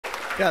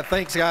Yeah,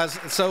 thanks, guys.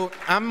 So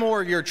I'm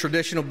more your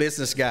traditional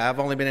business guy. I've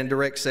only been in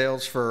direct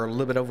sales for a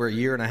little bit over a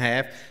year and a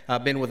half.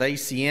 I've been with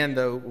ACN,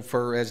 though,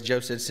 for, as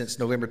Joe said, since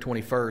November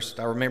 21st.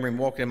 I remember him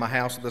walking in my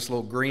house with this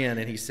little grin,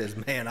 and he says,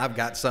 man, I've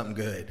got something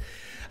good.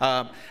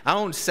 I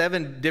own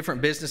 7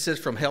 different businesses,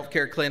 from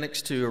healthcare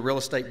clinics to real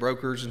estate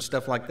brokers and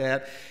stuff like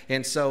that.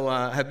 And so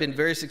have been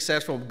very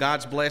successful.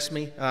 God's blessed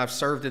me. I've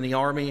served in the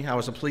Army. I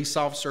was a police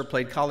officer,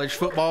 played college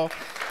football.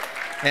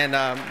 And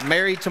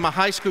married to my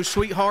high school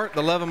sweetheart,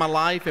 the love of my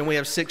life, and we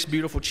have 6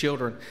 beautiful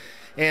children.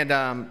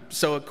 And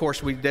so, of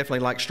course, we definitely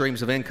like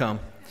streams of income.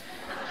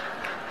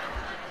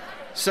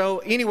 So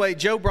anyway,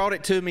 Joe brought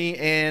it to me,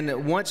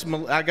 and once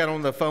I got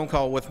on the phone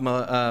call with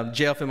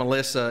Jeff and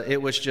Melissa, it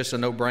was just a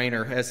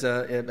no-brainer. As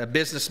a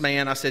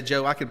businessman, I said,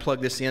 Joe, I could plug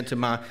this into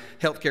my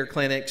healthcare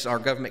clinics, our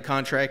government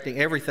contracting,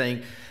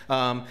 everything.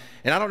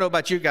 And I don't know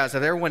about you guys,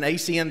 have everyone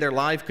ACN their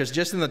life? Because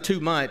just in the 2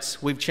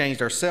 months, we've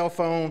changed our cell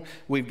phone,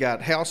 we've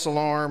got house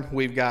alarm,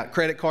 we've got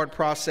credit card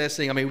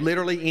processing. I mean,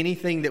 literally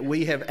anything that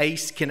we have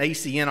can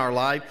ACN our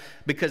life,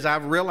 because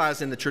I've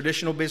realized in the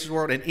traditional business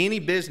world, in any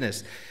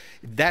business,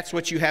 that's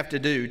what you have to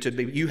do.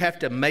 You have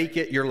to make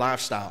it your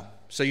lifestyle.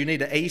 So you need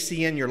to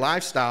ACN your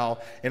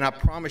lifestyle, and I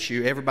promise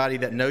you, everybody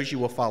that knows you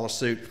will follow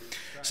suit.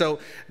 So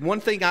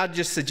one thing I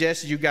just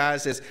suggest to you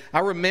guys is, I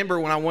remember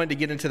when I wanted to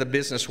get into the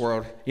business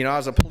world, you know, I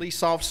was a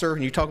police officer,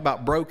 and you talk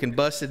about broke and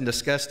busted and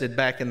disgusted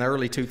back in the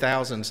early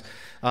 2000s.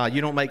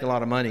 You don't make a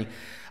lot of money.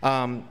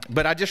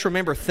 But I just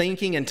remember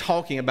thinking and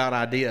talking about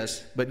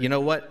ideas. But you know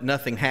what?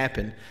 Nothing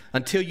happened.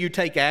 Until you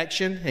take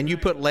action and you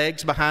put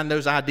legs behind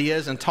those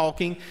ideas and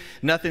talking,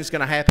 nothing's going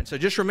to happen. So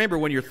just remember,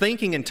 when you're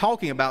thinking and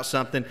talking about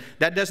something,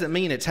 that doesn't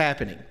mean it's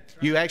happening.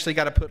 You actually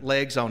got to put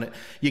legs on it.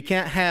 You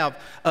can't have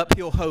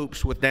uphill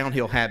hopes with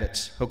downhill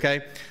habits,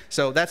 okay?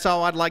 So that's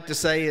all I'd like to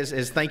say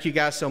is thank you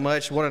guys so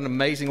much. What an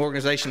amazing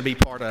organization to be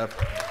part of.